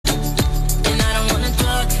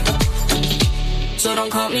so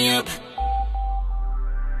don't call me up.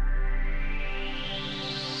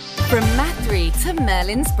 From Mathry to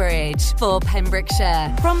Merlin's Bridge for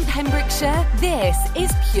Pembrokeshire. From Pembrokeshire, this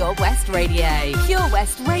is Pure West Radio. Pure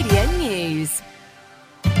West Radio News.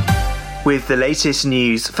 With the latest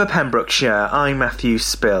news for Pembrokeshire, I'm Matthew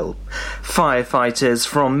Spill. Firefighters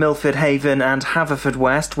from Milford Haven and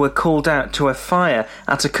Haverfordwest were called out to a fire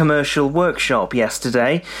at a commercial workshop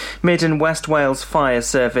yesterday. Mid and West Wales Fire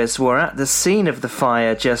Service were at the scene of the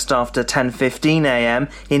fire just after 10:15am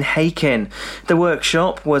in Hakin. The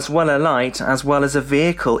workshop was well alight as well as a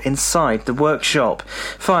vehicle inside the workshop.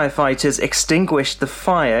 Firefighters extinguished the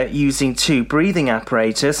fire using 2 breathing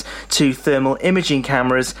apparatus, 2 thermal imaging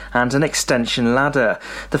cameras and an extension ladder.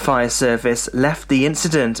 The fire service left the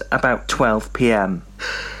incident about 12pm.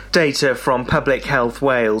 Data from Public Health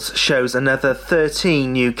Wales shows another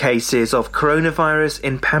 13 new cases of coronavirus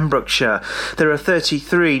in Pembrokeshire. There are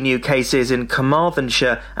 33 new cases in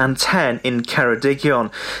Carmarthenshire and 10 in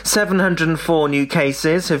Ceredigion. 704 new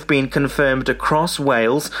cases have been confirmed across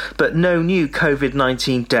Wales, but no new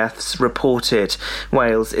COVID-19 deaths reported.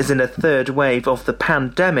 Wales is in a third wave of the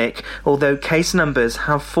pandemic, although case numbers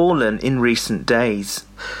have fallen in recent days.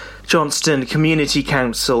 Johnston Community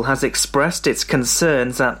Council has expressed its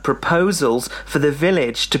concerns at proposals for the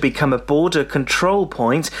village to become a border control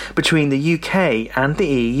point between the UK and the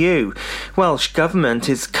EU. Welsh Government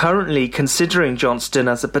is currently considering Johnston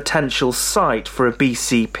as a potential site for a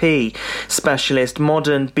BCP. Specialist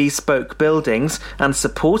modern bespoke buildings and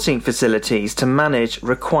supporting facilities to manage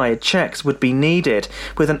required checks would be needed,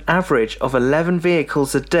 with an average of 11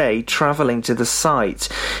 vehicles a day travelling to the site.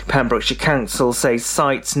 Pembrokeshire Council says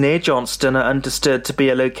sites near Johnston are understood to be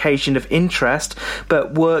a location of interest,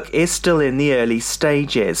 but work is still in the early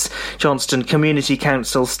stages. Johnston Community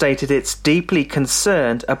Council stated it's deeply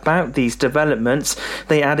concerned about these developments.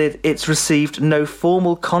 They added it's received no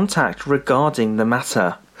formal contact regarding the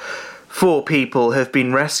matter. 4 people have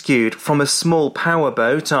been rescued from a small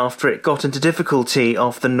powerboat after it got into difficulty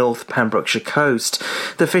off the North Pembrokeshire coast.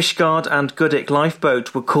 The Fishguard and Goodwick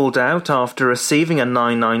lifeboat were called out after receiving a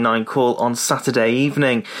 999 call on Saturday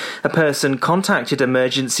evening. A person contacted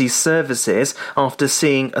emergency services after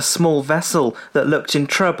seeing a small vessel that looked in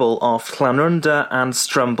trouble off Llanrwnder and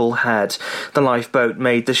Strumble Head. The lifeboat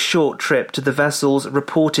made the short trip to the vessel's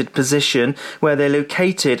reported position, where they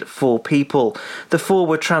located 4 people. The 4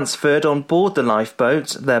 were transferred on board the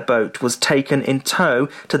lifeboat. Their boat was taken in tow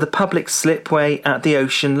to the public slipway at the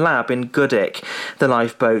Ocean Lab in Goodwick. The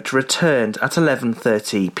lifeboat returned at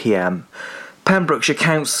 11:30pm. Pembrokeshire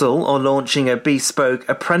Council are launching a bespoke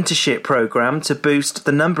apprenticeship programme to boost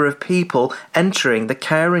the number of people entering the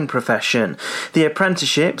caring profession. The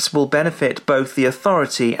apprenticeships will benefit both the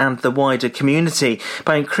authority and the wider community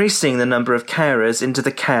by increasing the number of carers into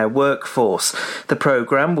the care workforce. The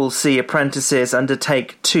programme will see apprentices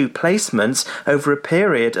undertake 2 placements over a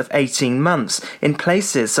period of 18 months in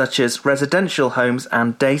places such as residential homes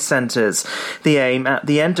and day centres. The aim at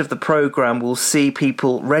the end of the programme will see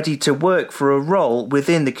people ready to work for a role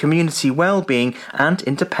within the community wellbeing and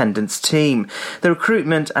independence team. The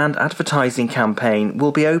recruitment and advertising campaign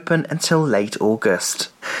will be open until late August.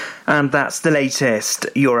 And that's the latest.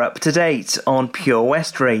 You're up to date on Pure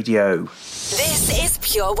West Radio. This is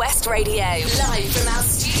Pure West Radio, live from our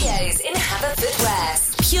studios in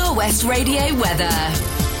Haverfordwest. Pure West Radio weather.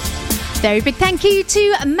 Very big thank you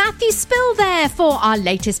to Matthew Spill there for our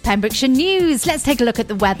latest Pembrokeshire news. Let's take a look at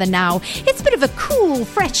the weather now. It's a bit of a cool,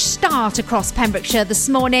 fresh start across Pembrokeshire this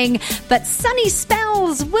morning, but sunny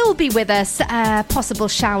spells will be with us, possible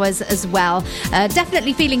showers as well.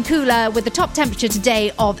 Definitely feeling cooler with the top temperature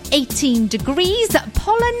today of 18 degrees.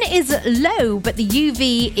 Pollen is low, but the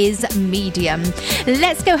UV is medium.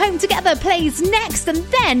 Let's Go Home Together plays next, and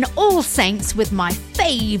then All Saints with my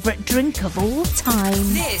favourite drink of all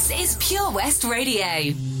time. This is Pure West Radio.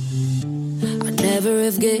 I never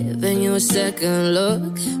have given you a second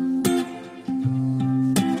look,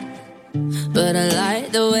 but I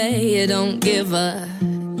like the way you don't give a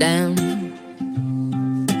damn.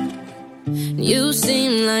 You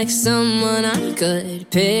seem like someone I could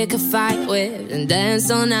pick a fight with and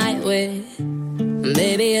dance all night with.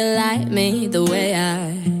 Maybe you like me the way I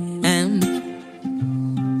am.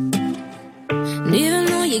 And even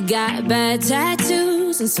though you got bad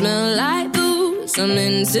tattoos and smell like booze, I'm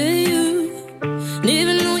into you. And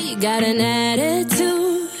even though you got an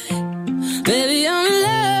attitude, baby, I'm in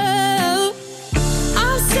love.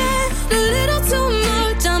 I've said a little too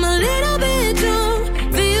much, I'm a little bit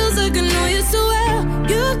drunk. Feels like I know you so well.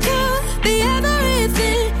 You could be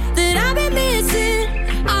everything that I've been missing.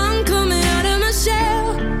 I'm coming out of my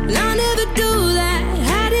shell, and I never do that.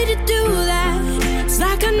 How did you do that?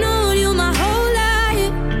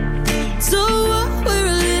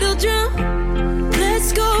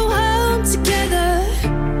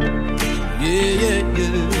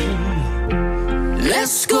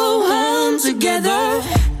 Let's go home together.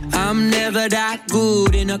 I'm never that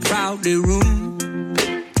good in a crowded room.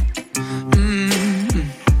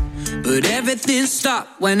 But everything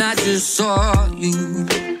stopped when I just saw you.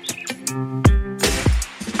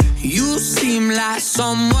 You seem like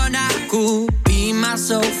someone I could be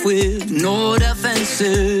myself with, no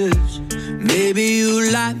defenses. Maybe you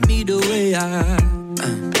like me the way I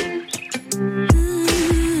am.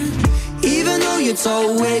 Even though you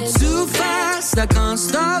talk way too fast, I can't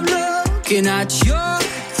stop looking at your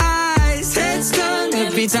eyes. Head's done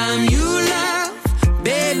every time you laugh.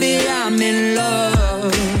 Baby, I'm in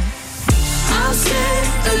love. I've said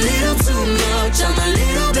a little too much, I'm a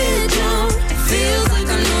little bit drunk. Feels like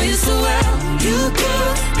I know you so well. You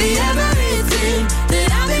could be everything that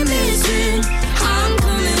I've been missing. I'm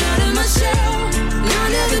coming out of my shell. Now I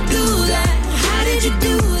never do that. How did you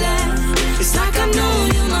do that? It's like I've known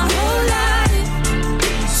you my whole life.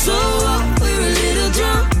 So what? We're a little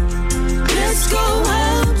drunk. Let's go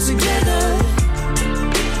home together.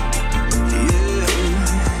 Yeah.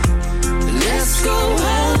 Let's go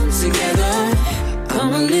home together.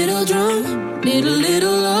 I'm a little drunk, need a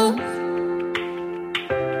little love.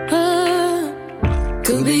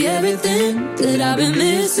 Could be everything that I've been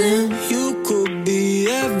missing. You could be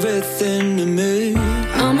everything to me.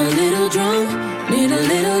 I'm a little drunk, need a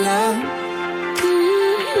little love.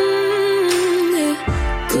 Yeah.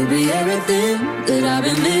 Could be everything that I've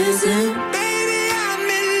been missing. Baby, I'm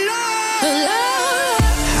in love.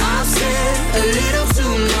 I've said a little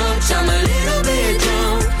too much, I'm a little bit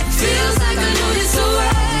drunk. Feels like I know you so well.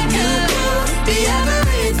 You could be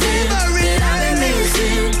everything that I've been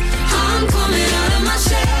missing. I'm coming out of my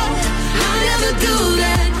shell. I'll never do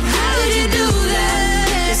that. How did you do that?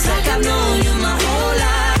 It's like I've known you my whole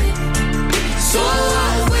life. So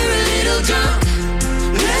what? We're a little drunk.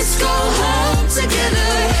 Let's go home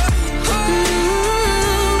together.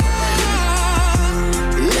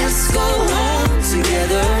 Let's go home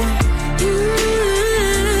together.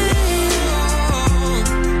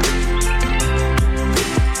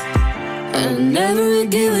 I've never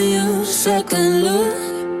given you a second look,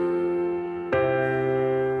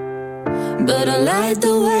 but I like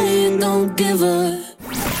the way you don't give up.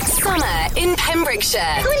 Summer in Pembrokeshire.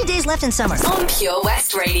 How many days left in summer? On Pure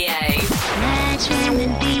West Radio. Nights on the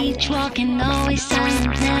beach, walking, always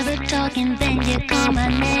silent, never talking. Then you call my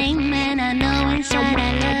name, and I know inside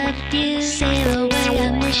I love you. Sail away,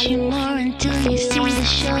 I miss you more until you see the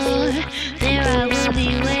shore. There I will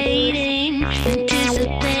be waiting,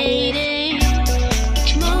 anticipating.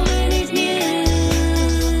 Each moment is new.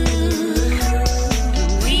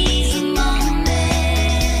 Breeze a moment.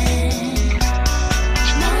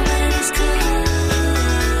 Each moment is cool.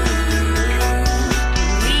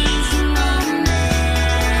 Breeze a moment.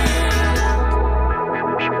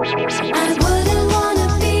 I wouldn't wanna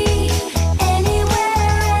be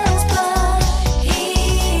anywhere else but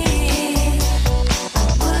here. I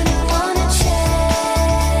wouldn't wanna change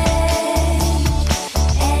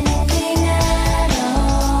anything.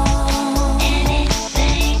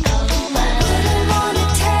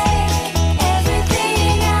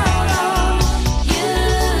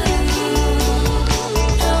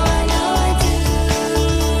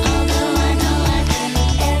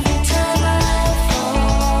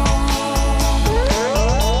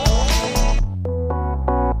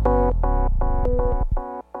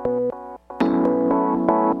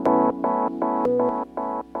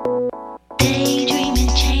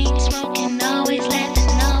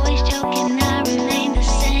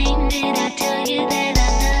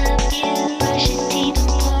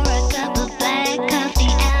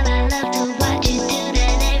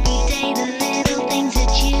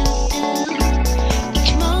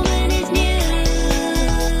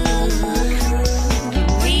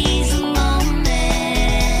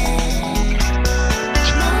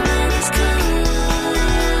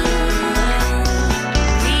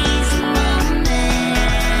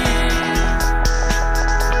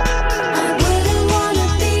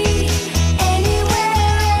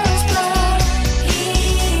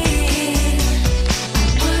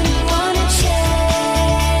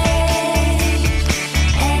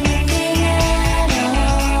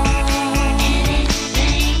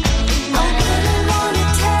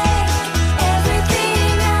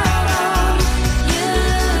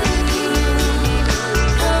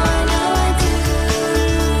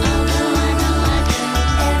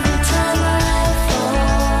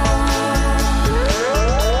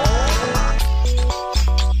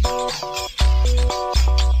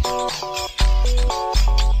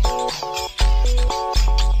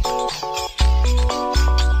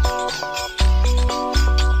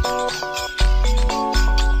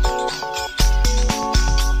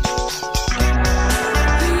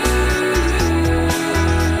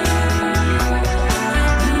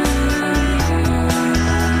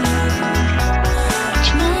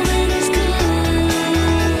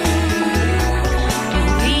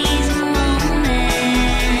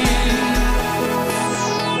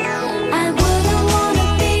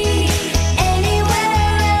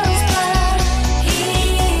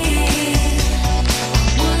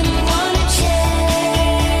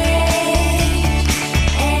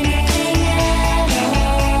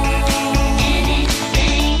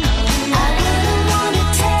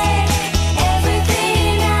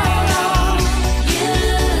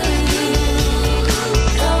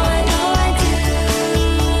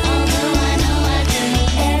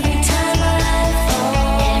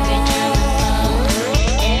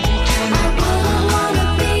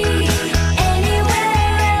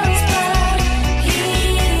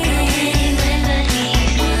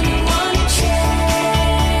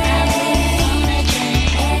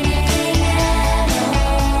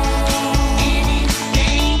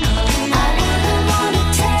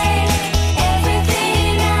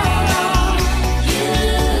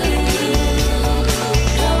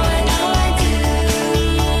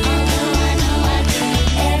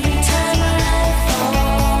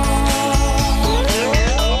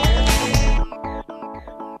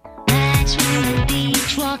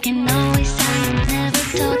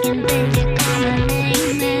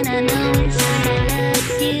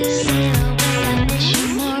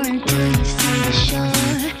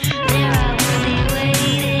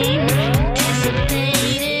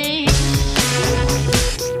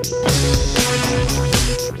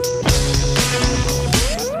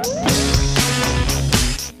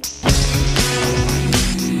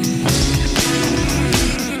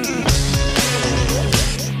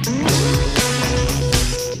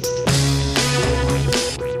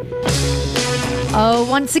 Oh,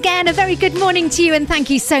 once again, a very good morning to you, and thank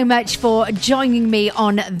you so much for joining me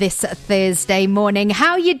on this Thursday morning.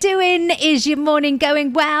 How you doing? Is your morning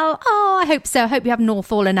going well? Oh, I hope so. I hope you haven't all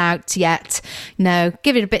fallen out yet. No,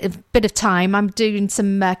 give it a bit of time. I'm doing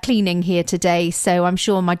some cleaning here today, so I'm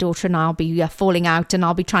sure my daughter and I'll be falling out, and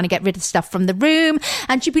I'll be trying to get rid of stuff from the room,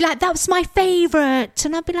 and she'll be like, "That was my favourite,"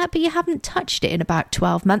 and I'll be like, "But you haven't touched it in about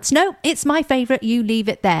 12 months. No, it's my favourite. You leave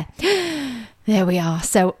it there." There we are.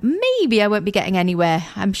 So maybe I won't be getting anywhere.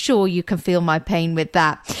 I'm sure you can feel my pain with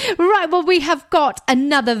that. Right, well, we have got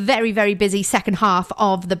another very, very busy second half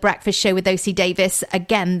of The Breakfast Show with OC Davis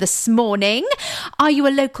again this morning. Are you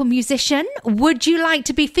a local musician? Would you like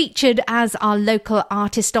to be featured as our local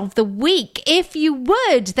artist of the week? If you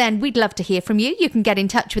would, then we'd love to hear from you. You can get in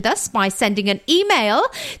touch with us by sending an email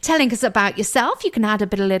telling us about yourself. You can add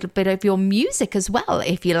a little bit of your music as well,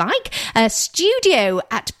 if you like.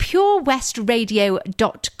 studio@purewestradio.com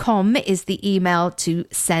is the email to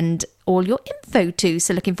send all your info to,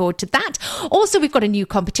 so looking forward to that. Also, we've got a new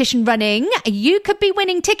competition running. You could be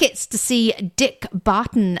winning tickets to see Dick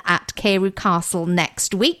Barton at Carew Castle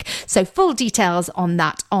next week, so full details on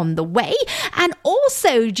that on the way. And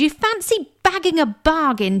also, do you fancy bagging a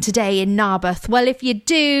bargain today in Narberth? Well, if you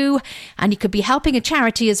do, and you could be helping a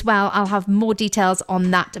charity as well, I'll have more details on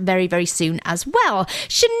that very, very soon as well.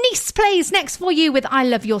 Shanice plays next for you with I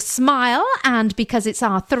Love Your Smile, and because it's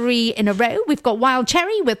our 3 in a row, we've got Wild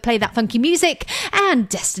Cherry with Play That Funky Music and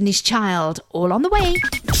Destiny's Child all on the way.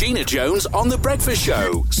 Gina Jones on The Breakfast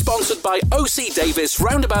Show, sponsored by OC Davis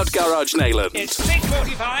Roundabout Garage Neyland. It's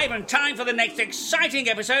 6:45 and time for the next exciting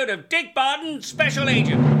episode of Dick Barton Special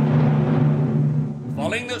Agent.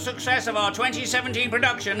 Following the success of our 2017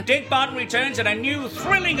 production, Dick Barton returns in a new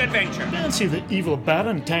thrilling adventure. Can't see the evil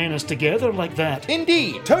Baron tying us together like that.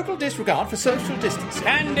 Indeed, total disregard for social distancing.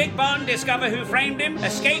 Can Dick Barton discover who framed him,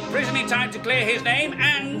 escape prison in time to clear his name,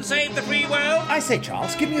 and save the free world? I say,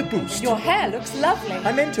 Charles, give me a boost. Your hair looks lovely.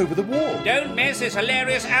 I meant over the wall. Don't miss this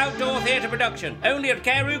hilarious outdoor theatre production, only at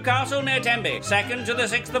Carew Castle near Tenby, 2nd to the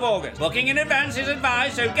 6th of August. Booking in advance is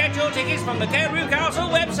advised, so get your tickets from the Carew Castle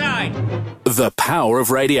website. The power of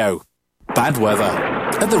radio. Bad weather.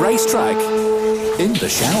 At the racetrack. In the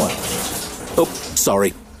shower. Oh,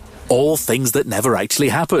 sorry. All things that never actually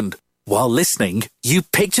happened. While listening, you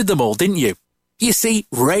pictured them all, didn't you? You see,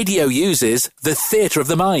 radio uses the theatre of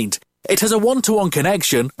the mind. It has a one-to-one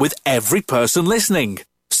connection with every person listening.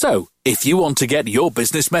 So, if you want to get your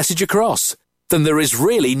business message across, then there is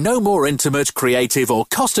really no more intimate, creative or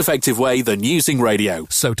cost-effective way than using radio.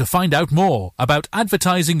 So to find out more about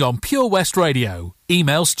advertising on Pure West Radio,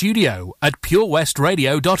 email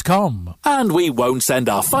studio@purewestradio.com. And we won't send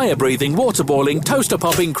our fire-breathing, water-boiling,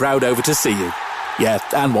 toaster-popping crowd over to see you. Yeah,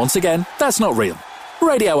 and once again, that's not real.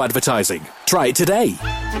 Radio advertising. Try it today.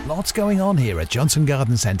 Lots going on here at Johnson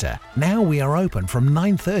Garden Centre. Now we are open from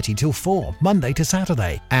 9:30 till 4, Monday to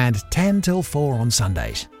Saturday, and 10 till 4 on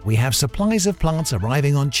Sundays. We have supplies of plants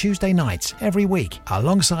arriving on Tuesday nights every week,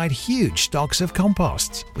 alongside huge stocks of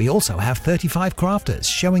composts. We also have 35 crafters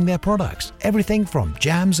showing their products, everything from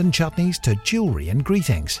jams and chutneys to jewellery and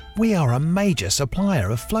greetings. We are a major supplier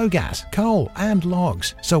of flow gas, coal and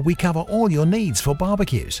logs, so we cover all your needs for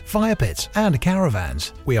barbecues, fire pits and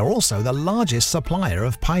caravans. We are also the largest supplier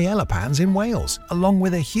of paella pans in Wales, along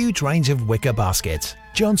with a huge range of wicker baskets.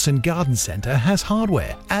 Johnson Garden Centre has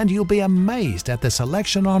hardware, and you'll be amazed at the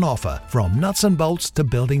selection on offer, from nuts and bolts to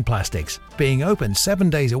building plastics. Being open 7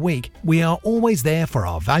 days a week, we are always there for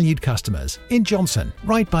our valued customers in Johnson,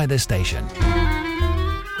 right by the station.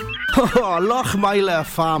 Oh, Lochmeyler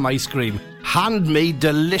Farm Ice Cream. Handmade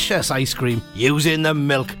delicious ice cream using the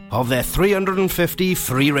milk of their 350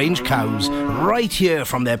 free-range cows right here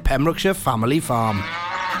from their Pembrokeshire family farm.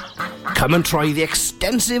 Come and try the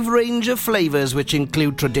extensive range of flavours which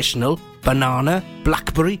include traditional, banana,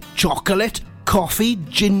 blackberry, chocolate, coffee,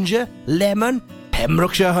 ginger, lemon,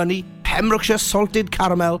 Pembrokeshire honey, Pembrokeshire salted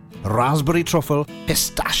caramel, raspberry truffle,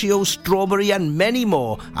 pistachio, strawberry and many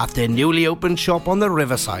more at their newly opened shop on the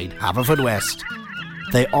Riverside, Haverfordwest.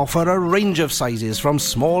 They offer a range of sizes from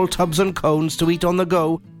small tubs and cones to eat on the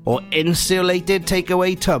go or insulated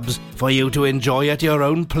takeaway tubs for you to enjoy at your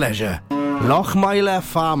own pleasure. Lochmeyler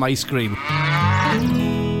Farm Ice Cream.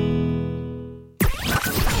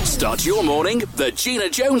 Start your morning the Gina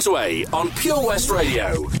Jones way on Pure West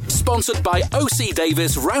Radio. Sponsored by OC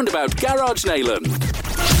Davis Roundabout Garage Neyland.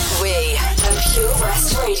 We are Pure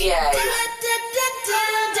West Radio.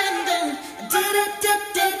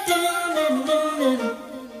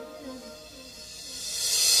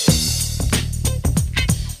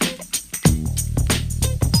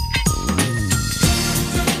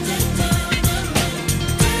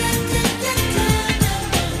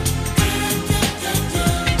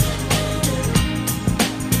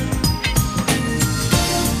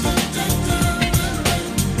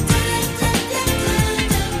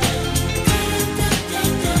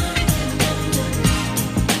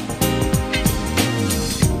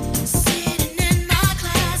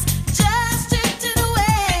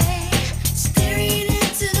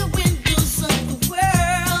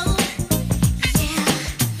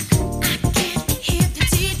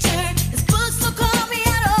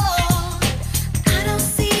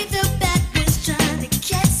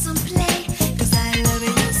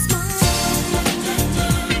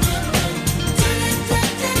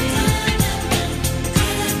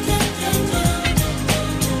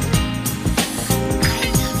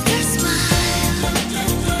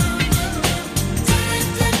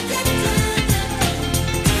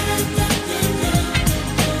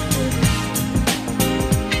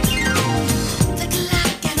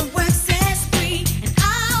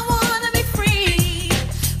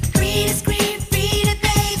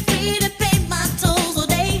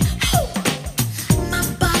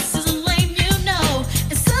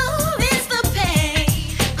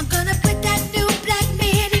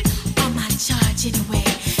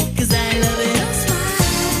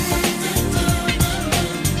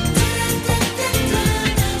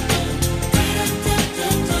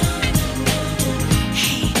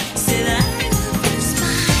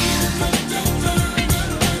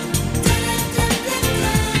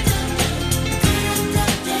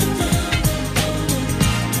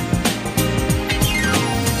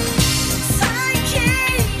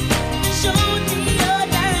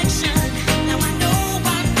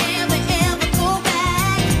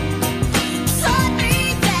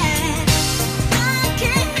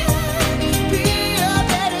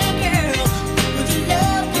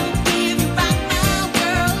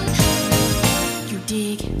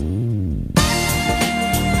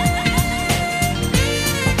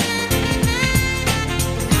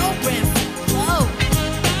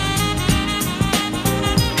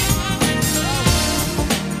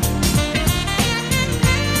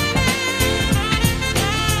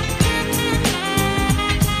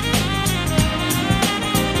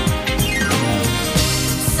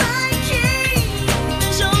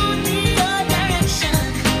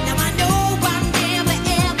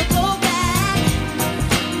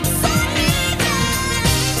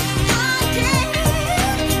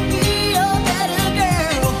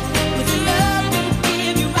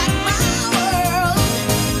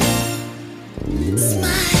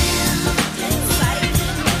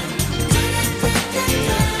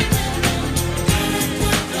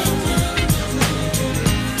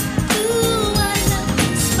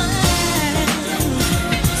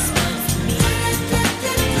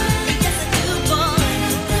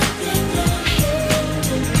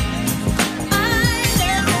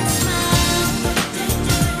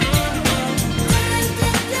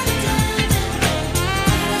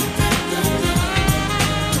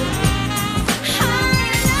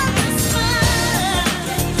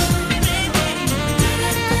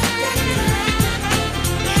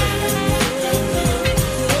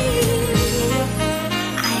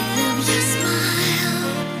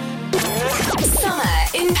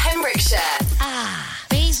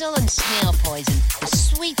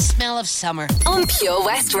 of summer. On Pure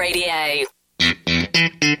West Radio.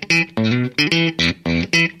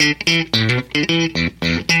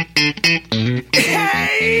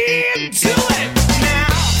 Hey, do it now.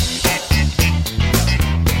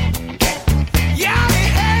 Yeah,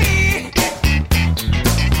 hey.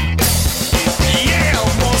 Yeah,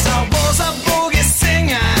 was a boogie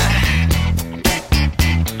singer,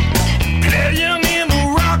 playing in a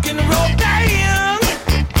rock and roll band.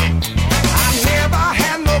 I never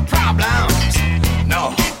had no problems, no.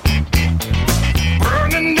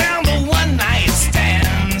 Burning down the one night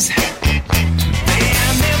stands.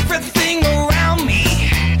 Damn, everything around me,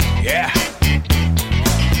 yeah,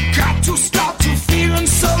 got to stop to feeling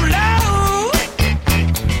so low.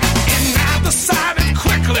 And I decided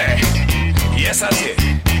quickly, yes I did,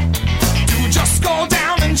 to just go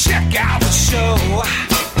down and check out the show.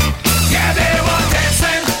 Yeah, they were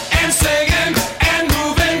dancing and singing and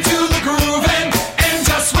moving to the grooving. And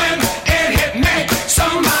just when it hit me,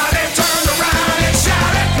 somebody turned around and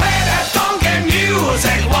shouted, play that funky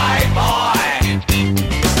music, white boy.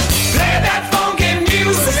 Play that funky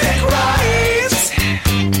music, right?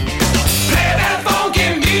 Play that funky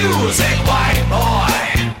music, white boy.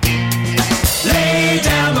 Lay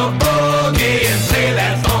down the boogie and play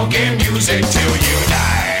that funky music till you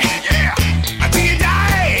die. Yeah, until you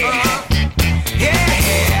die. Yeah.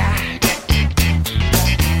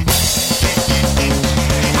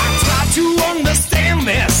 I tried to understand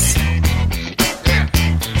this.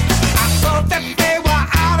 I thought that they were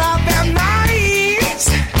out of their minds.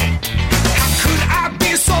 How could I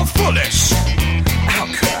be so foolish? How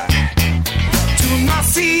could I? Do not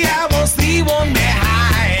see I was the one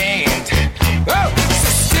behind. Oh, so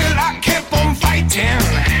still I kept on fighting.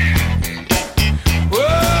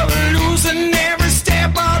 Oh, losing every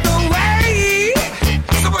step of the way.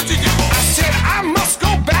 So what did you do? I said I must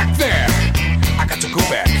go back there. I got to go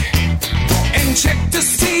back and check to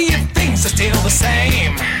see if things are still the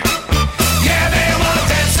same. Yeah, they were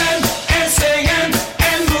dancing and singing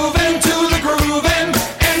and moving to the grooving.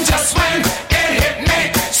 And just when it hit me,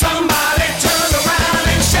 somebody turned around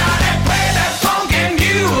and shouted, play that funky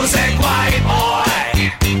music, white boy.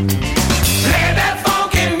 Play that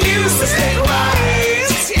funky music,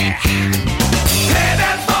 right? Yeah. Play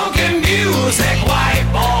that funky music, white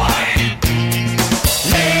boy.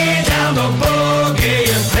 Lay down the boogie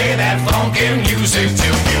and play that funky music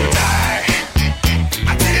till you die.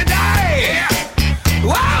 Until you die.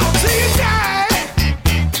 Wow, till you die.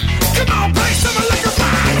 Come on, play some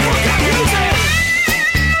electrifying funky music.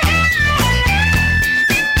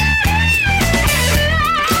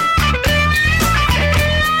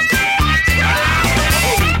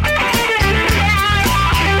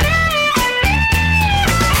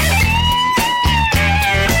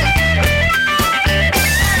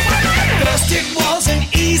 First it wasn't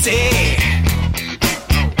easy,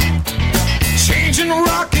 changing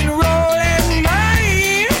rock and roll and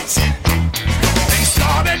minds. Things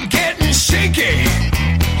started getting shaky,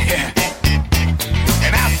 yeah.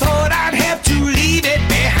 And I thought I'd have to leave it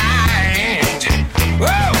behind.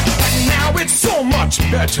 Whoa, but now it's so much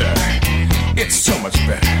better. It's so much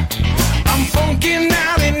better. I'm funky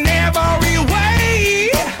now in every way.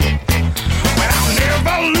 But I'll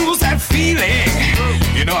never lose that feeling,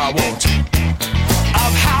 you know I won't,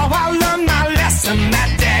 of how I learned my lesson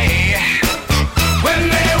that day. When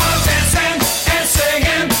they were dancing and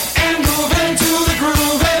singing and moving to the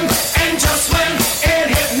grooving. And just when it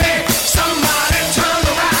hit me, somebody turned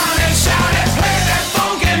around and shouted, play that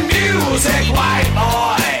funky music, white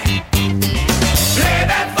boy. Play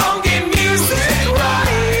that funky music,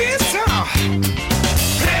 right?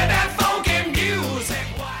 Play that funky music,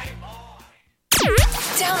 white boy.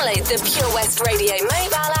 Download the Pure West Radio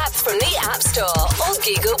mobile app from the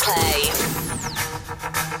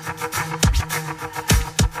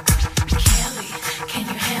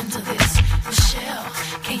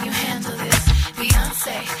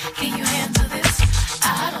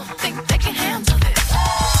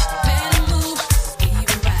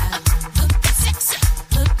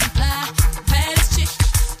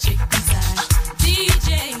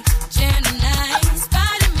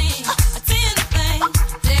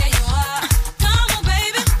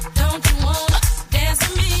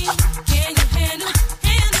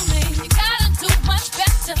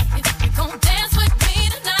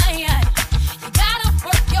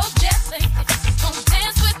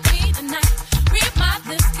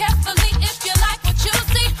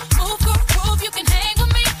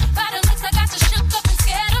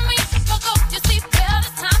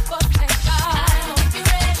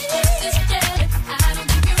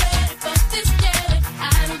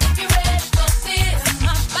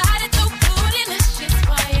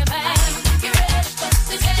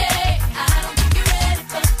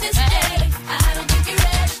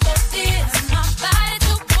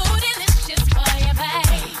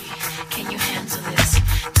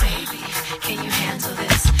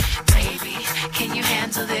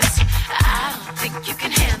think you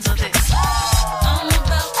can handle this? I'm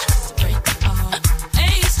about to break it all.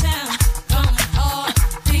 H-Town, going hard.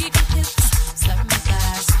 Beat the hips, slap my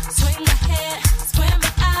thighs, swing my hair, square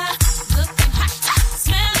my eye. Looking hot,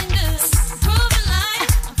 smelling good. Proving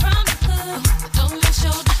like I'm from the hood. Over my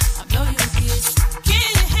shoulder, I blow you a kiss.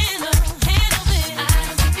 Can you handle this? I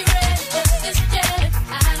don't think you're ready for this jelly.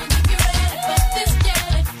 I don't think you're ready for this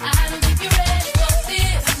jelly. I don't think you're ready for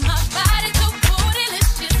this. My body too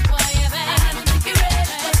bootylicious for you, babe. I don't think you're ready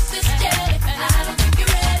for this jelly. I don't think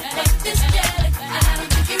you're ready for this jelly. I don't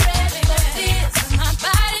think you're ready for this. My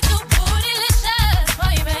body too bootylicious for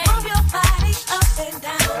you, babe. Move your body up and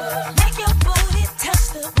down. Make your booty touch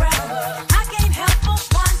the ground. I can't help but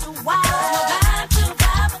wonder why. My vibe too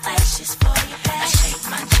vibalacious for you, babe. I shake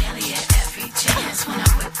my jelly at every chance. When I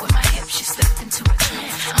whip with my hips, you slip into a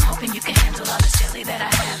trance. I'm hoping you can handle all this jelly that I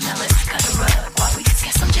have. Now let's cut a rug while we just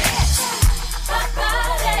get some jazz.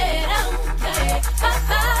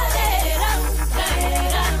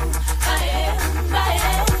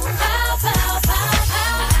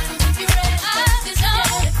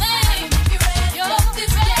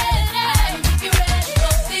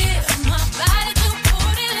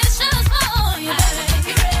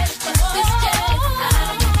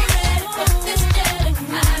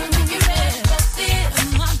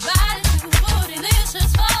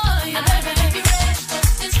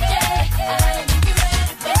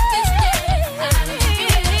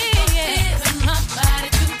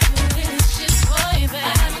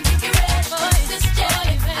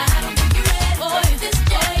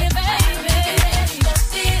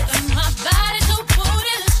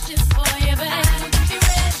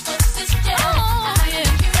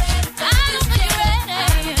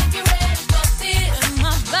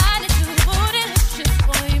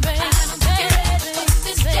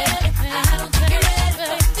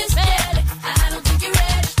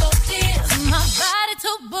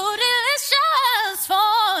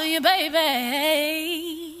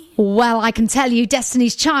 Well, I can tell you,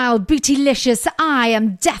 Destiny's Child, Bootylicious, I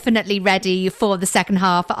am definitely ready for the second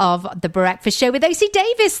half of The Breakfast Show with OC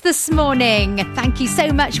Davis this morning. Thank you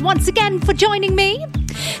so much once again for joining me.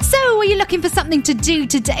 So, are you looking for something to do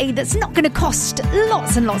today that's not going to cost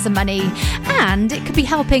lots and lots of money, and it could be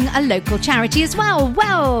helping a local charity as well?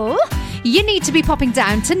 Well, you need to be popping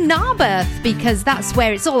down to Narberth because that's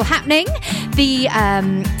where it's all happening. The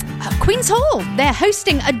Queen's Hall, they're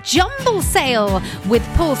hosting a jumble sale with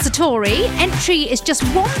Paul Sartori. Entry is just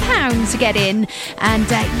 £1 to get in, and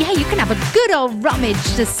you can have a good old rummage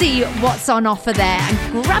to see what's on offer there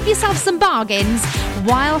and grab yourself some bargains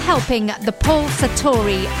while helping the Paul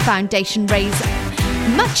Sartori Foundation raise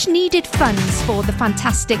much needed funds for the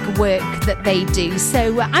fantastic work that they do.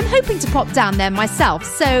 So I'm hoping to pop down there myself.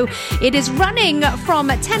 So it is running from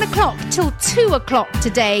 10 o'clock till 2 o'clock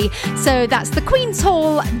today. So that's the Queen's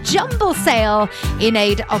Hall Jumble Sale in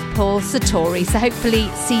aid of Paul Sartori. So hopefully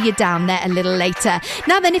see you down there a little later.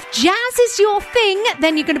 Now then, if jazz is your thing,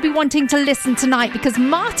 then you're going to be wanting to listen tonight because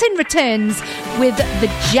Martin returns with the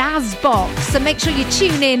Jazz Box. So make sure you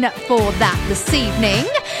tune in for that this evening.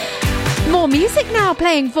 More music now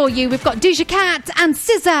playing for you. We've got Doja Cat and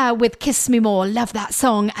SZA with Kiss Me More. Love that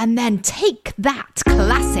song. And then Take That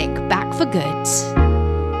classic back for good.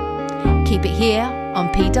 Keep it here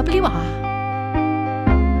on PWR.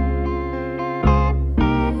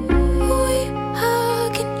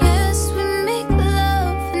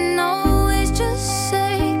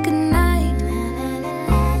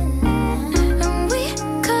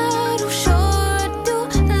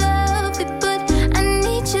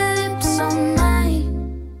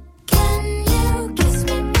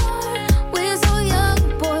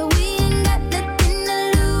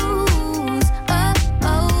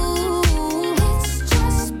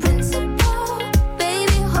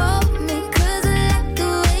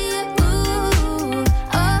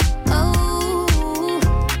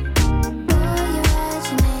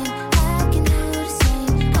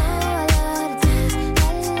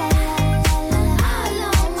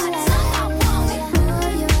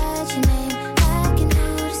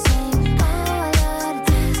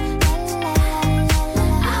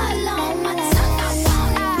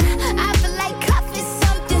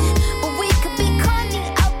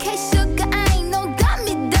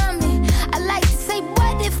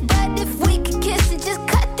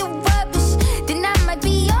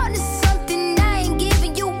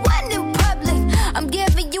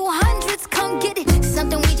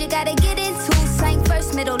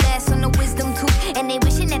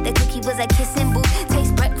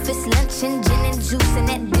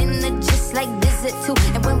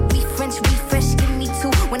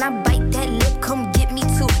 When I bite that lip, come get me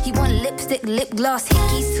too. He want lipstick, lip gloss,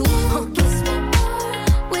 hickeys too. Kiss me more.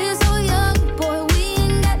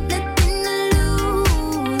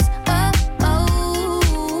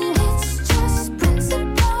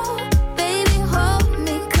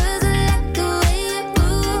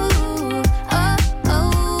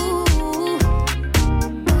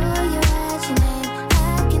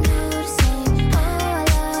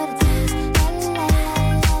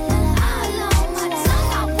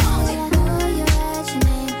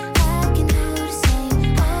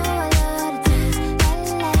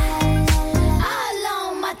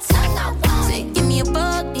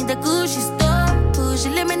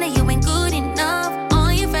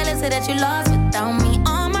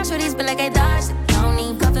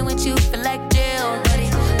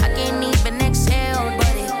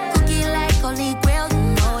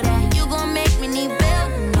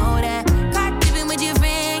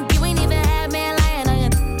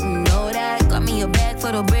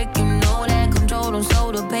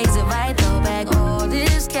 raise it right, throw back all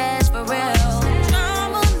this cash for real.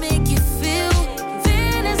 I'ma make you feel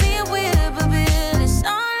fantasy and whip a bit. It's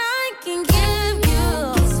all I can give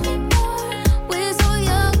you. Kiss me more. We're so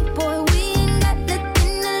young, boy, we ain't got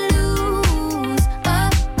nothing to lose.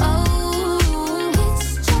 It's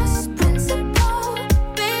just principle.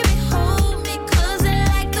 Baby, hold me, 'cause I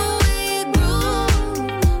like the way you groove.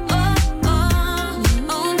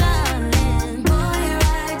 Darling, boy, you're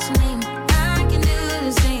right to me. I can do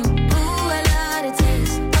the same. Ooh, I love the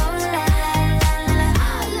taste. Oh, la, la, la, la.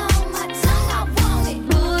 All on my tongue, I want it.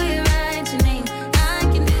 Boy, you're right to me. I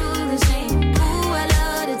can do the same. Ooh, I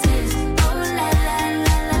love the taste. Oh, la, la,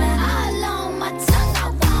 la, la, la. All on my tongue, I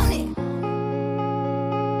want it.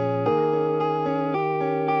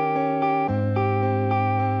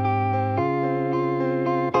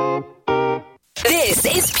 This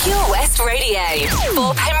is Pure West Radio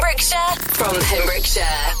for Pembrokeshire from Pembrokeshire.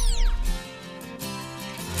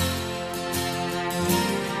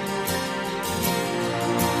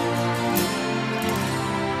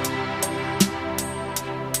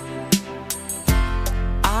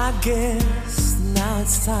 I guess now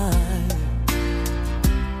it's time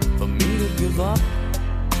for me to give up.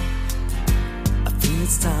 I think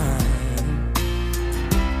it's time.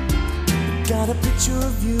 Got a picture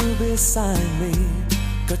of you beside me.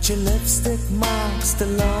 Got your lipstick mark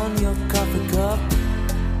still on your coffee cup.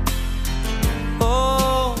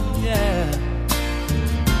 Oh yeah.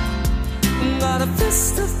 Got a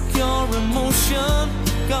fist of pure emotion.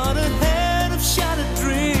 Got a head of shattered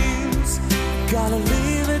dreams. Gotta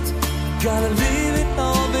leave it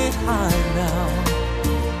all behind now.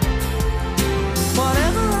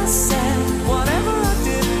 Whatever I said, whatever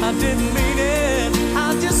I didn't mean it.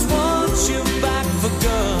 I just want you back for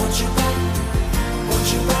good. Want you back, want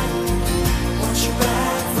you back, want you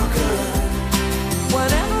back for good.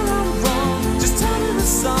 Whenever I'm wrong, just tell me the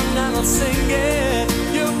song and I'll sing it.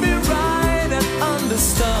 You'll be right and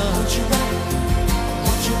understood. Want you back,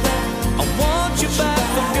 want you back, I want you back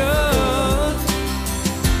for good.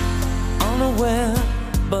 Unaware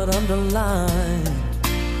but underlined,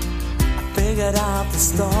 I figured out the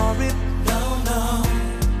story. No,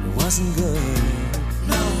 it wasn't good.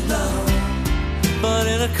 No, but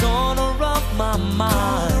in a corner of my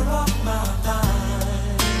mind,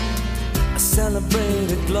 I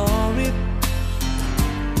celebrated glory,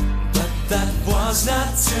 but that was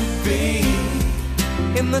not to be.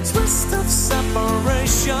 In the twist of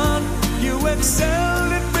separation, you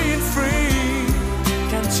excelled at being free.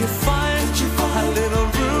 Can't you find a little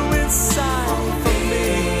room inside for me?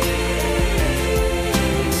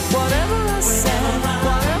 Whatever I said,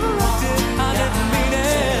 whatever I didn't mean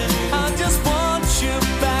it. I just want you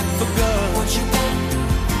back for good. Want you back,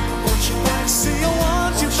 want you back. See, I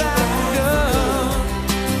want you back for good.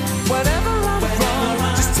 Whenever I'm wrong,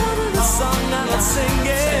 just tell me the song and I'll sing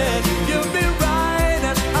it. You'll be right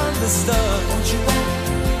and understood. Want you back,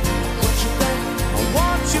 want you back. I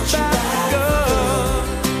want you back for good.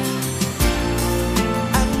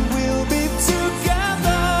 And we'll be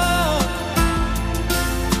together.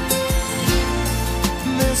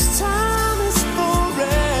 This time is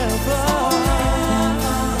forever.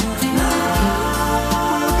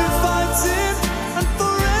 We'll be fighting and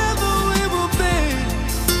forever we will be.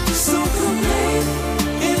 So complete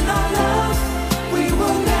in our love, we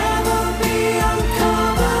will never be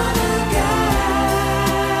uncovered again.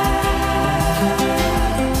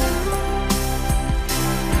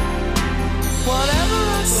 Whatever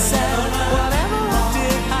I said, whatever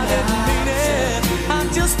I didn't mean it. I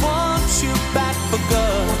just want you back for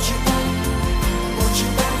good. Want you back, want you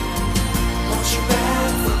back, want you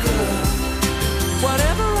back for good.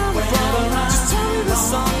 Whatever I'm wrong, just tell me the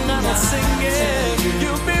song and I'll sing it.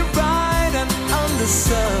 You'll be right and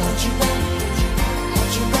understood. Want you back,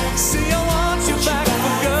 want you back. See, I want you back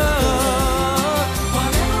for good.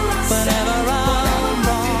 Whenever I'm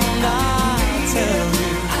wrong, I tell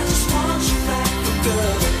you. I just want you back for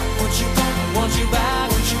good. Want you back, want you back,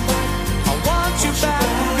 want you back. I want you back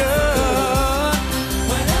for good.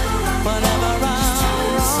 Whenever I'm wrong, I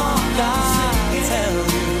tell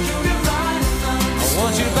you. I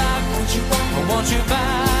want you back, I want you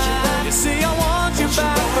back. You see, I want you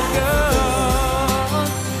back for good.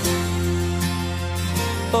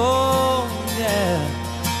 Oh, yeah.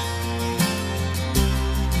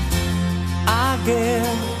 I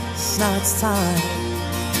guess now it's time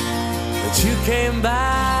that you came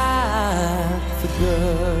back for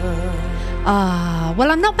good. Well,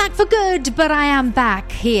 I'm not back for good, but I am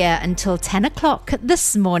back here until 10 o'clock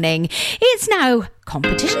this morning. It's now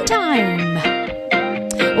competition time.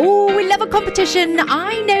 Oh, we love a competition.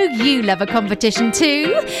 I know you love a competition too.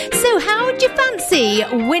 So how do you fancy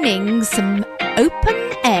winning some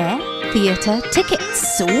open air theatre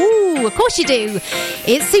tickets? Ooh, of course you do.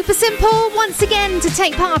 It's super simple once again to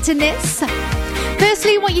take part in this.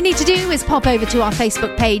 Firstly, what you need to do is pop over to our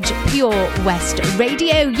Facebook page, Pure West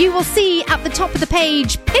Radio. You will see at the top of the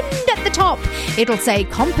page, pinned at the top, it'll say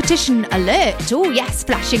competition alert. Oh yes,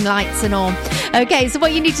 flashing lights and all. Okay, so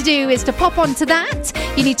what you need to do is to pop onto that.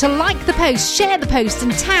 You need to like the post, share the post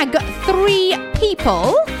and tag 3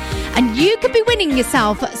 people. And you could be winning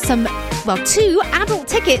yourself some, 2 adult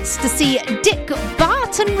tickets to see Dick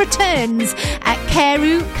Barton Returns at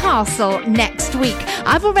Carew Castle next week.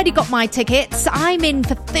 I've already got my tickets. I'm in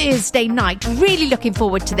for Thursday night. Really looking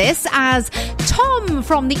forward to this, as Tom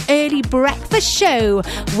from the Early Breakfast Show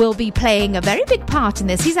will be playing a very big part in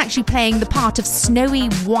this. He's actually playing the part of Snowy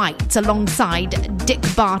White alongside Dick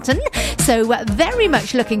Barton. So very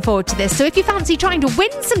much looking forward to this. So if you fancy trying to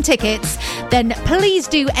win some tickets, then please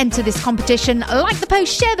do enter this competition. Like the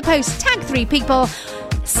post, share the post, tag 3 people.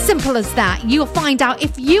 Simple as that. You'll find out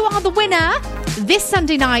if you are the winner this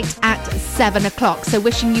Sunday night at 7 o'clock. So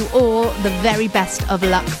wishing you all the very best of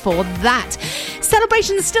luck for that.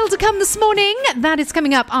 Celebrations still to come this morning. That is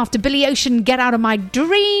coming up after Billy Ocean, Get Out of My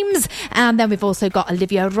Dreams. And then we've also got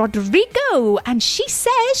Olivia Rodrigo, and she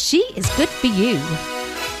says she is good for you.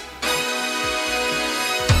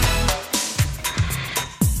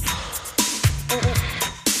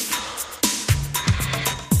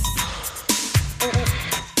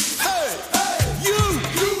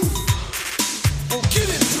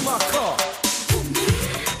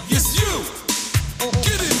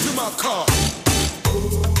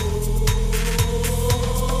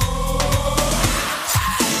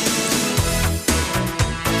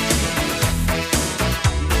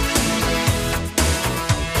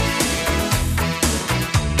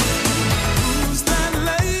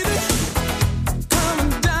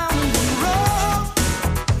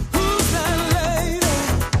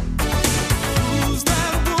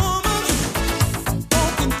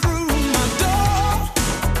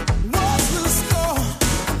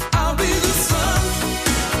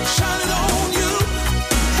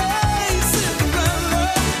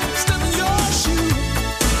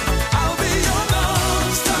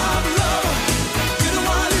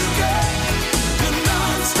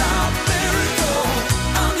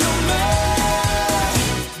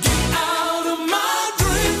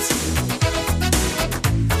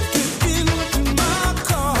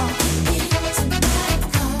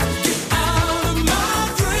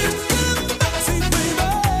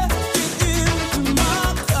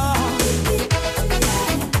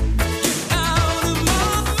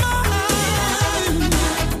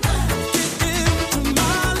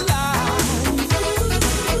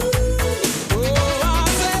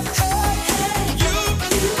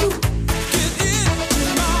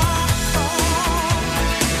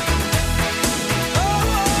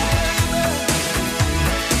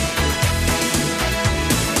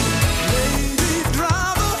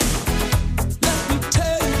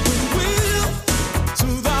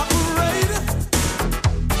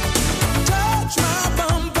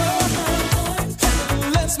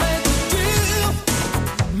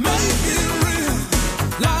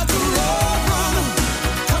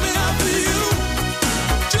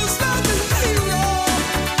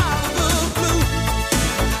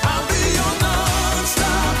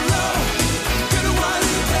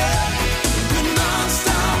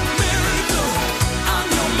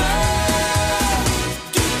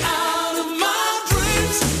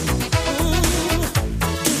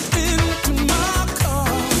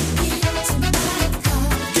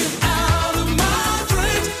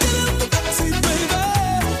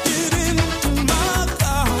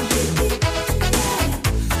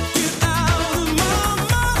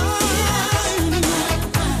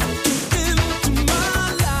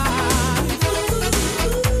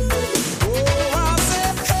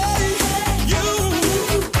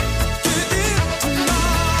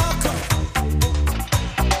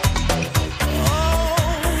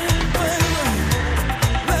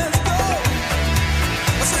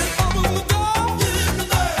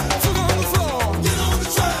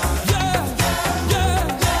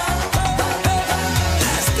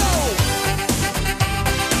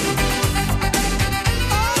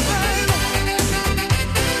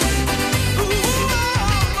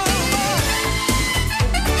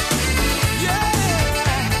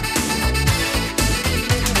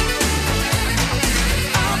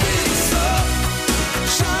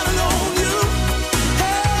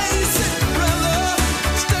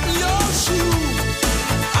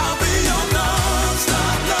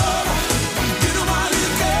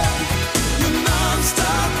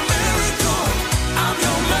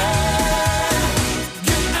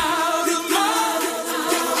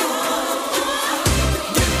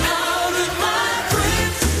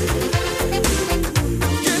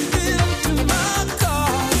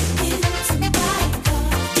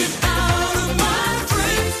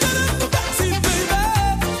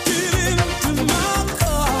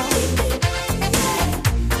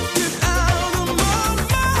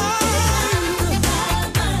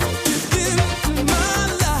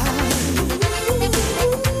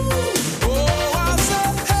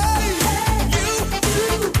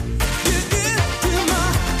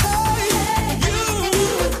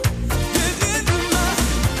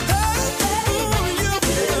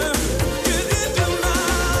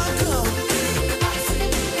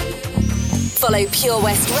 Follow Pure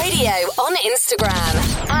West Radio on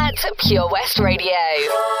Instagram at Pure West Radio.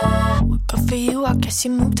 Good for you, I guess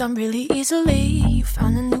you moved on really easily. You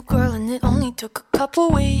found a new girl and it only took a couple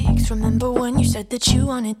weeks. Remember when you said that you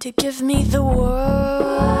wanted to give me the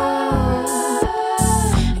world?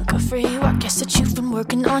 And good for you, I guess that you've been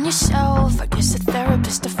working on yourself. I guess the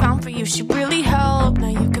therapist I found for you should really help. Now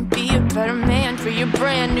you can be a better man for your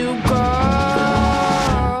brand new girl.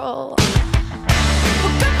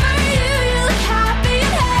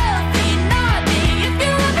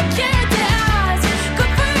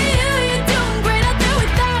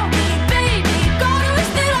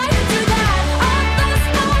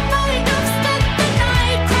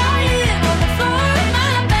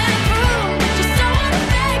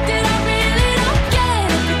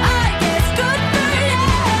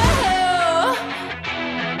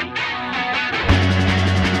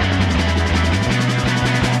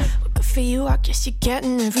 I guess you're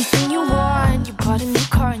getting everything you want. You bought a new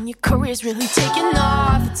car and your career's really taking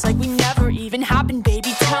off. It's like we never even happened,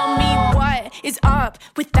 baby. Tell me what is up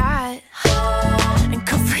with that. And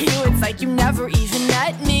good for you, it's like you never even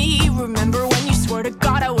met me. Remember when you swore to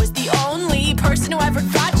God I was the only person who ever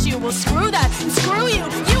got you? Well, screw that and screw you.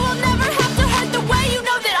 You will never have to hurt the way you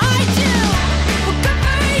know that I do. Well, good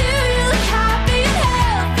for you, you look happy and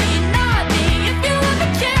healthy. Not me, if you ever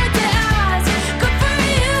cared to ask. Good for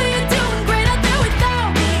you, you're doing great out there without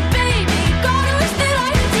me, baby. Gotta wish that I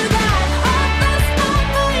could do that. All last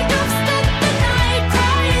night, I've spent the night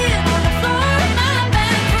crying on the floor of my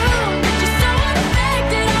bedroom. You're so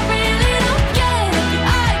unaffected, I really don't get it, but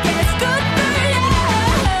I guess good for you.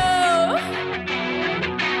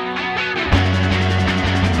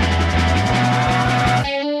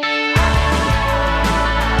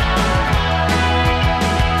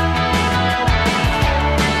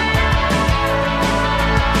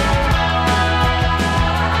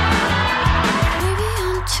 Maybe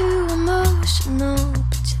I'm too emotional,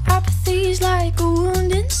 but your apathy's like a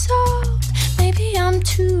wounded soul. Maybe I'm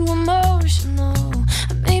too emotional,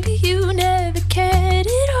 or maybe you never cared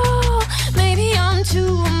at all. Maybe I'm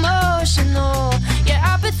too emotional, your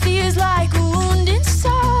apathy is like a wounded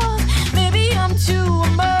soul. Maybe I'm too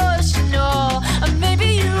emotional, or maybe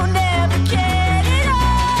you never cared at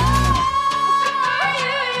all.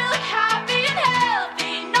 You look happy and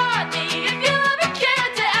healthy, not me, if you ever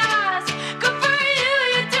cared to ask. Good for you,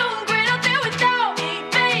 you're doing great out there without me,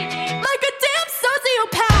 baby. Like a damn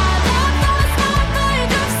sociopath. I've lost my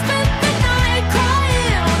mind, I've spent the night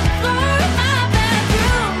crying on the floor of my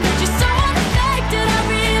bedroom. But you're so unaffected, I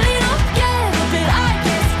really don't get it, but I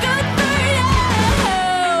guess good for you.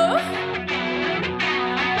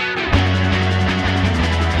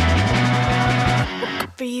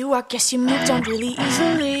 Good for you, I guess you moved on really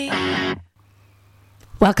easily.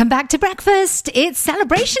 Welcome back to breakfast. It's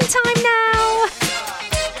celebration time now.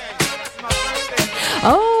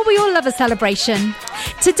 Oh, we all love a celebration.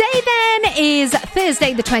 Today then is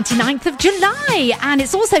Thursday the 29th of July, and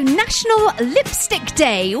it's also National Lipstick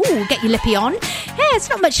Day. Ooh, get your lippy on. Yeah, it's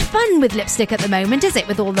not much fun with lipstick at the moment, is it,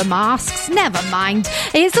 with all the masks? Never mind.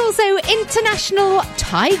 It's also International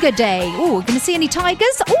Tiger Day. Oh, we're going to see any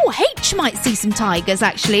tigers? Oh, H might see some tigers,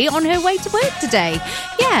 actually, on her way to work today.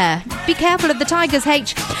 Yeah, be careful of the tigers,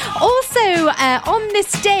 H. Also, on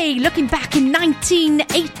this day, looking back in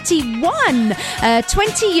 1981,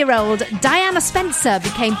 20-year-old Diana Spencer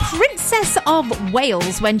became Princess of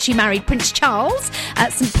Wales when she married Prince Charles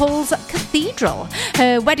at St Paul's Cathedral.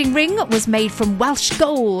 Her wedding ring was made from Welsh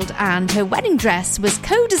gold, and her wedding dress was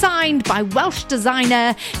co-designed by Welsh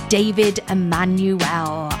designer David Emmanuel.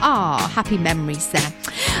 Ah, happy memories there.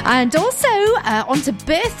 And also, on to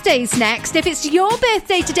birthdays next. If it's your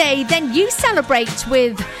birthday today, then you celebrate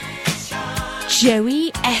with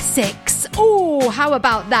Joey Essex. Oh, how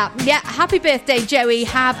about that? Yeah, happy birthday, Joey.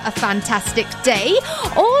 Have a fantastic day.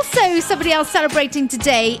 Also, somebody else celebrating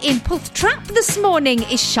today in Porthrap this morning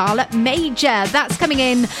is Charlotte Major. That's coming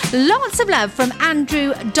in. Lots of love from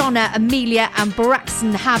Andrew, Donna, Amelia and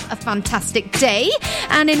Braxton. Have a fantastic day.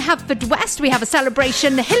 And in Haverfordwest, we have a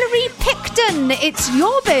celebration. Hilary Picton. It's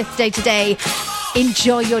your birthday today.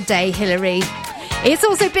 Enjoy your day, Hilary. It's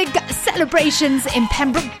also big celebrations in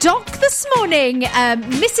Pembroke Dock this morning.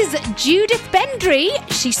 Mrs. Judith Bendry,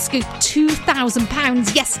 she scooped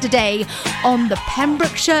 £2,000 yesterday on the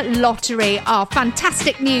Pembrokeshire Lottery. Oh,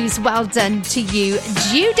 fantastic news. Well done to you,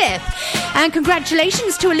 Judith. And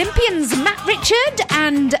congratulations to Olympians Matt Richard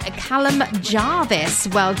and Callum Jarvis.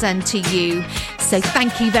 Well done to you. So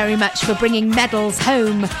thank you very much for bringing medals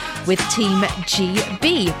home with Team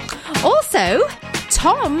GB. Also,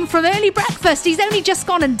 Tom from Early Breakfast. He's only just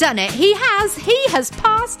gone and done it. He has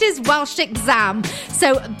passed his Welsh exam.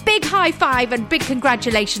 So big high five and big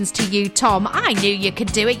congratulations to you, Tom. I knew you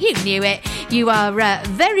could do it. You knew it. You are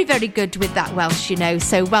very, very good with that Welsh, you know.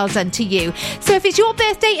 So well done to you. So if it's your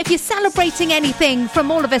birthday, if you're celebrating anything from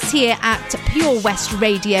all of us here at Pure West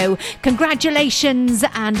Radio, congratulations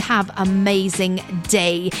and have an amazing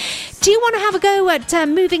day. Do you want to have a go at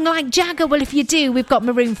Moving Like Jagger? Well, if you do, we've got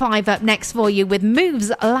Maroon 5 up next for you with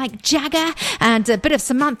Moves Like Jagger and a bit of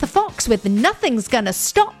Samantha Fox with Nothing's Gonna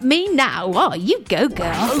Stop Me Now. Oh, you go,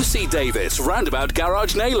 girl. OC Davis, Roundabout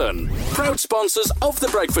Garage Neyland. Proud sponsors of The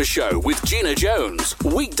Breakfast Show with Gina Jones.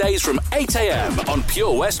 Weekdays from 8 a.m. on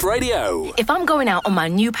Pure West Radio. If I'm going out on my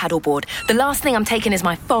new paddleboard, the last thing I'm taking is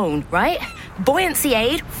my phone, right? Buoyancy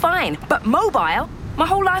aid, fine. But mobile? My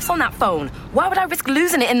whole life's on that phone. Why would I risk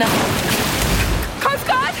losing it in the... Coast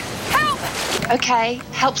Guard! Help! Okay,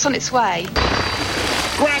 help's on its way.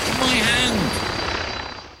 Grab my hand!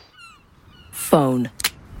 Phone.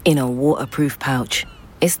 In a waterproof pouch.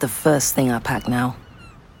 It's the first thing I pack now.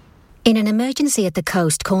 In an emergency at the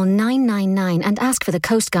coast, call 999 and ask for the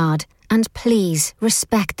Coast Guard. And please,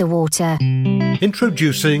 respect the water.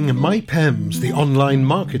 Introducing MyPems, the online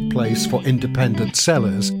marketplace for independent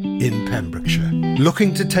sellers in Pembrokeshire.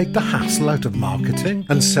 Looking to take the hassle out of marketing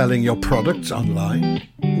and selling your products online?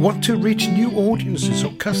 Want to reach new audiences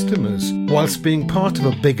or customers whilst being part of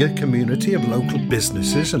a bigger community of local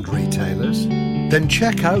businesses and retailers? Then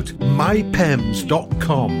check out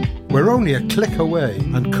mypems.com. We're only a click away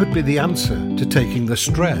and could be the answer to taking the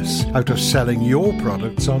stress out of selling your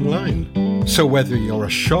products online. So whether you're a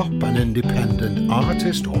shop, an independent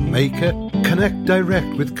artist or maker, connect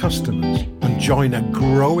direct with customers and join a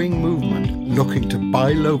growing movement looking to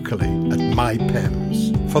buy locally at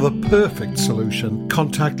MyPems. For the perfect solution,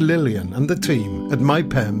 contact Lillian and the team at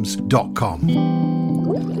mypems.com.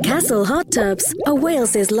 Castle Hot Tubs are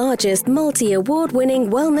Wales's largest multi-award-winning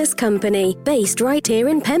wellness company based right here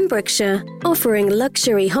in Pembrokeshire, offering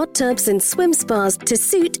luxury hot tubs and swim spas to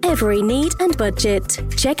suit every need and budget.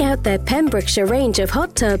 Check out their Pembrokeshire range of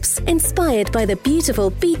hot tubs inspired by the beautiful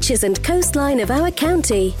beaches and coastline of our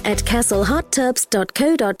county at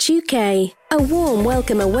castlehottubs.co.uk. A warm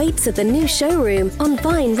welcome awaits at the new showroom on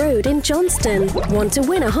Vine Road in Johnston. Want to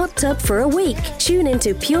win a hot tub for a week? Tune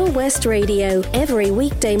into Pure West Radio every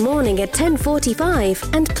weekday morning at 10:45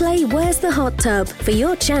 and play Where's the Hot Tub for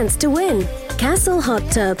your chance to win. Castle Hot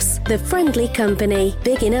Tubs, the friendly company,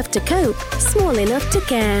 big enough to cope, small enough to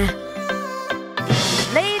care.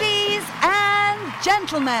 Ladies and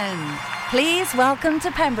gentlemen, please welcome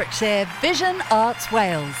to Pembrokeshire Vision Arts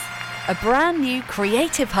Wales, a brand new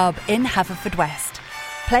creative hub in Haverfordwest,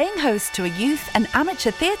 playing host to a youth and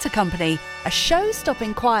amateur theatre company, a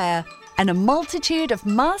show-stopping choir, and a multitude of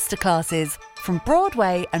masterclasses from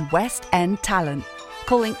Broadway and West End talent,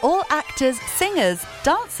 calling all actors, singers,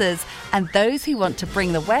 dancers, and those who want to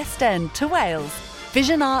bring the West End to Wales.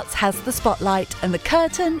 Vision Arts has the spotlight and the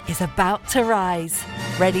curtain is about to rise.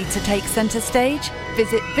 Ready to take centre stage?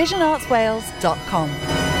 Visit visionartswales.com.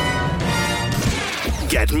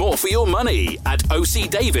 Get more for your money at OC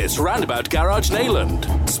Davis Roundabout Garage Neyland,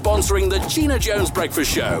 sponsoring the Gina Jones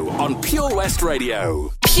Breakfast Show on Pure West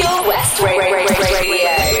Radio. Pure West Radio.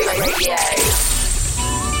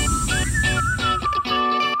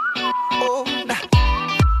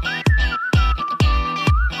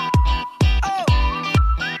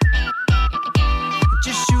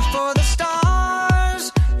 Just shoot for the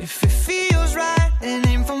stars if it feels right, and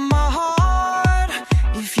aim for my heart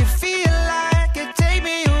if you feel like it. Take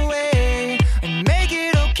me away and make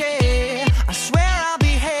it okay. I swear I'll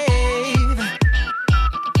behave.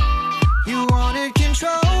 You wanted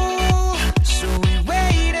control, so we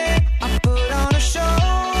waited. I put on a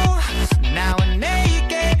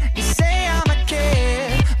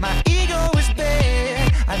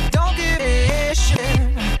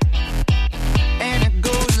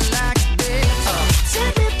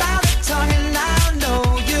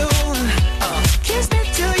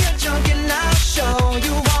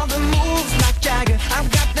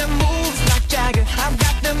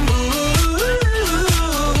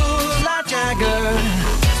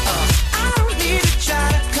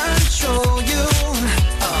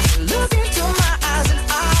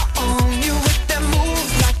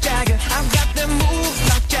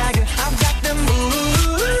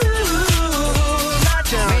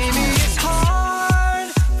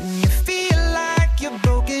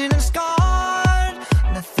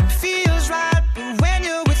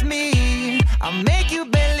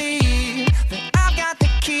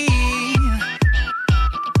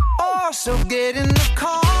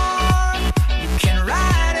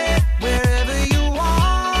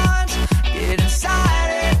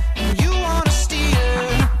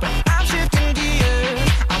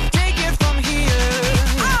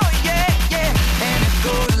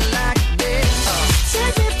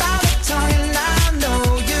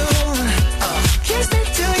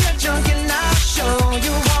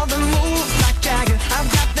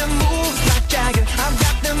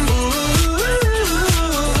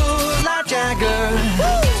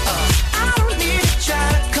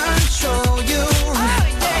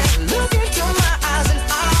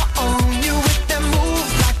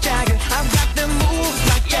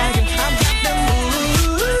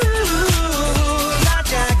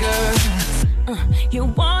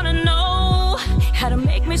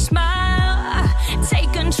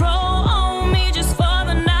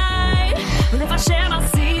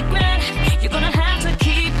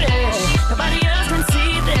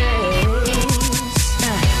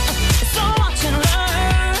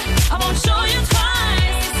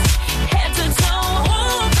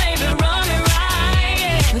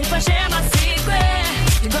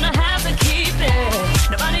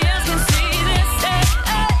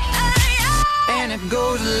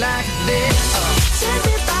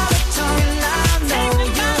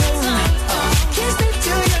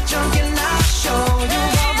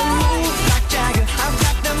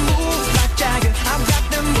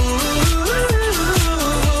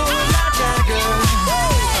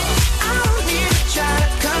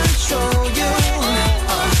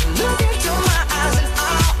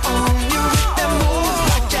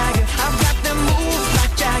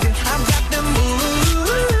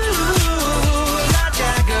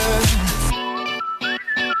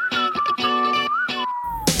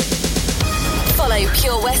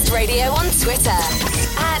Twitter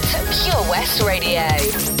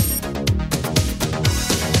 @PureWestRadio.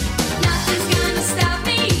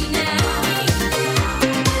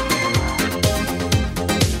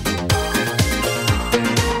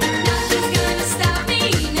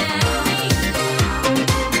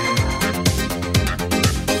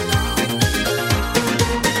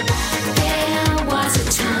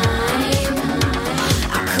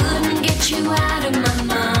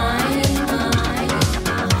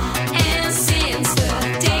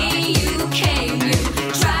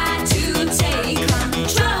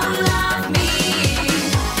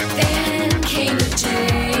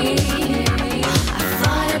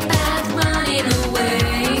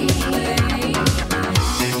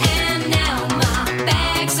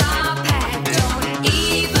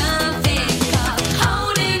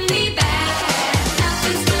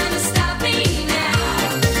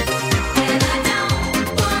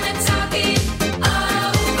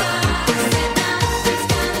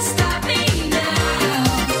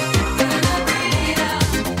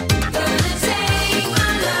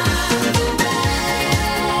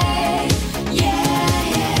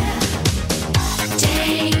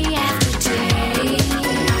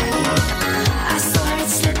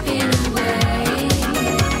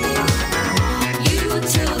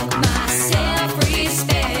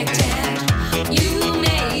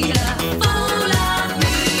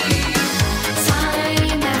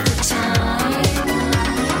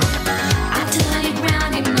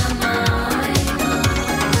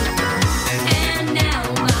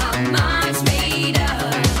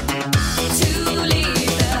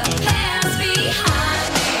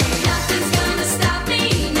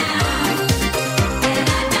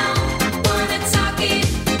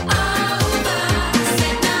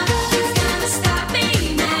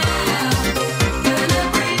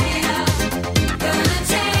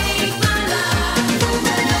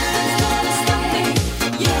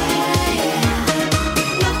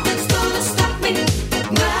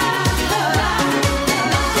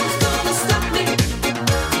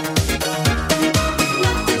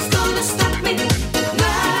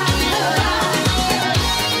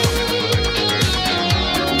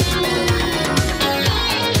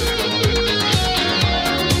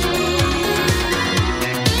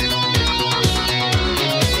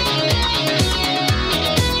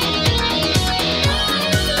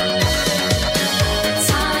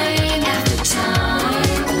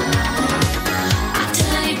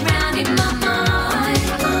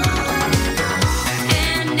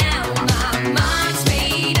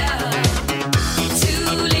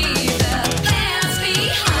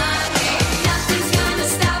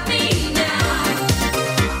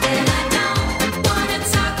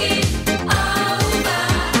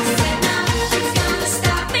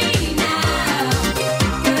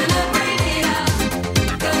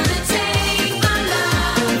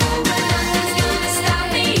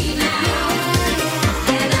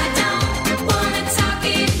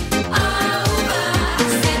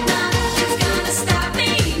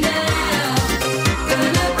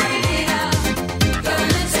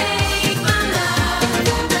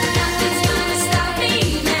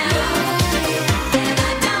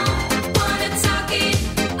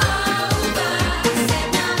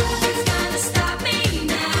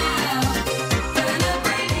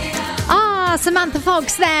 Samantha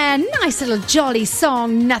Fox there. Nice little jolly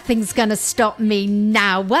song, Nothing's Gonna Stop Me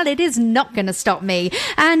Now. Well, it is not gonna stop me.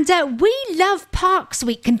 And We Love Parks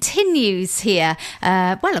Week continues here,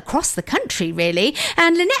 across the country, really.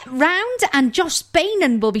 And Lynette Round and Josh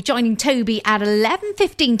Bainan will be joining Toby at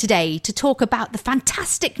 11:15 today to talk about the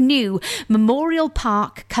fantastic new Memorial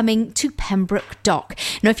Park coming to Pembroke Dock.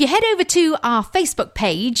 Now, if you head over to our Facebook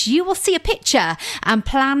page, you will see a picture and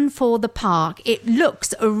plan for the park. It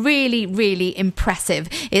looks really, really impressive.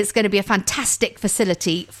 It's going to be a fantastic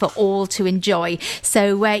facility for all to enjoy.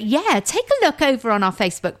 So, take a look over on our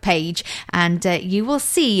Facebook page and you will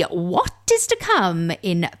see what is to come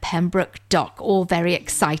in Pembroke Dock. All very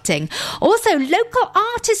exciting. Also, Local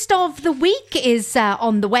Artist of the Week is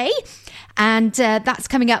on the way. And that's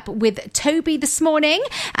coming up with Toby this morning.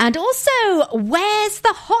 And also, Where's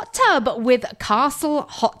the Hot Tub with Castle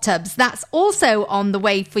Hot Tubs? That's also on the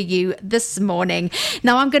way for you this morning.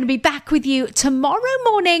 Now, I'm going to be back with you tomorrow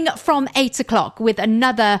morning from 8 o'clock with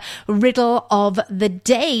another riddle of the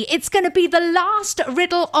day. It's going to be the last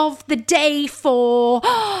riddle of the day for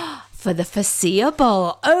the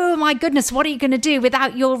foreseeable. Oh my goodness, what are you going to do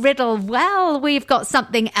without your riddle? Well, we've got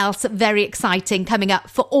something else very exciting coming up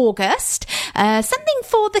for August. Something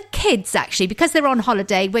for the kids, actually, because they're on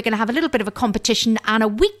holiday. We're going to have a little bit of a competition and a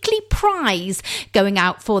weekly prize going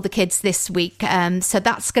out for the kids this week. So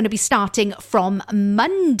that's going to be starting from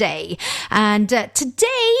Monday. And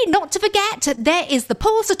today, not to forget, there is the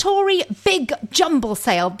Paul Sartori Big Jumble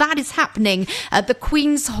Sale. That is happening at the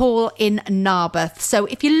Queen's Hall in Narberth. So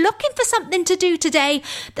if you're looking for something to do today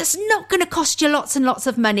that's not going to cost you lots and lots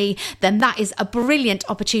of money, then that is a brilliant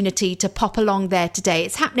opportunity to pop along there today.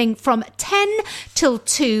 It's happening from 10 till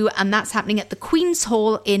 2, and that's happening at the Queen's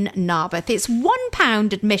Hall in Narberth. It's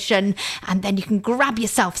 £1 admission, and then you can grab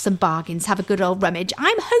yourself some bargains, have a good old rummage.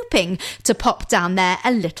 I'm hoping to pop down there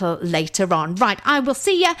a little later on. Right, I will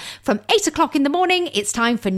see you from 8 o'clock in the morning. It's time for